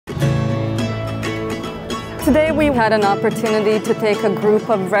Today we had an opportunity to take a group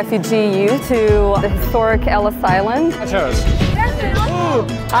of refugee youth to the historic Ellis Island. Ooh,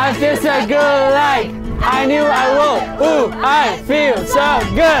 I feel so good, like I knew I would. Ooh, I feel so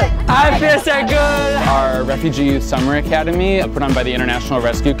good. I feel so good. Our Refugee Youth Summer Academy, put on by the International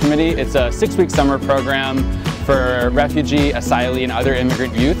Rescue Committee. It's a 6-week summer program for refugee, asylee, and other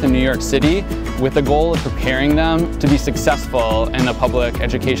immigrant youth in New York City with the goal of preparing them to be successful in the public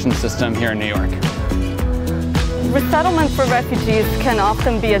education system here in New York. Resettlement for refugees can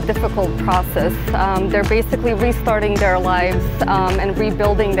often be a difficult process. They're basically restarting their lives and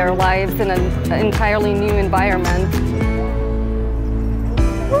rebuilding their lives in an entirely new environment.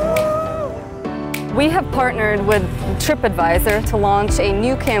 We have partnered with TripAdvisor to launch a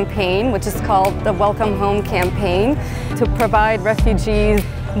new campaign, which is called the Welcome Home campaign, to provide refugees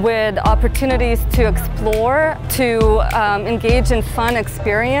with opportunities to explore, to engage in fun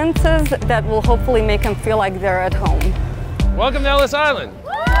experiences that will hopefully make them feel like they're at home. Welcome to Ellis Island.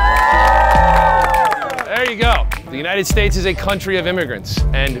 There you go. The United States is a country of immigrants,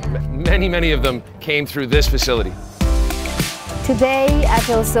 and many of them came through this facility. Today, I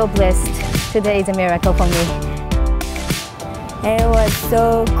feel so blessed. Today is a miracle for me. It was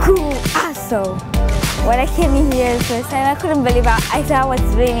so cool, awesome. When I came in here the first time, I couldn't believe it. I thought I was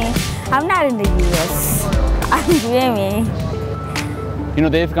dreaming. I'm not in the US. I'm dreaming. You know,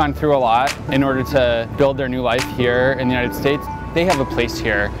 they've gone through a lot in order to build their new life here in the United States. They have a place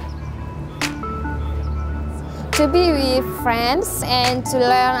here. To be with friends and to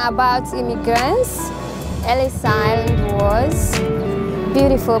learn about immigrants, Ellis Island was a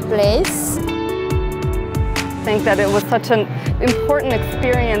beautiful place. I think that it was such an important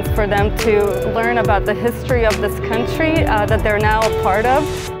experience for them to learn about the history of this country that they're now a part of.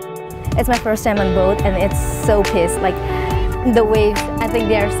 It's my first time on boat and it's so pissed. Like the waves, I think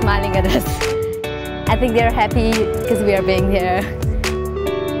they are smiling at us. I think they're happy because we are being here.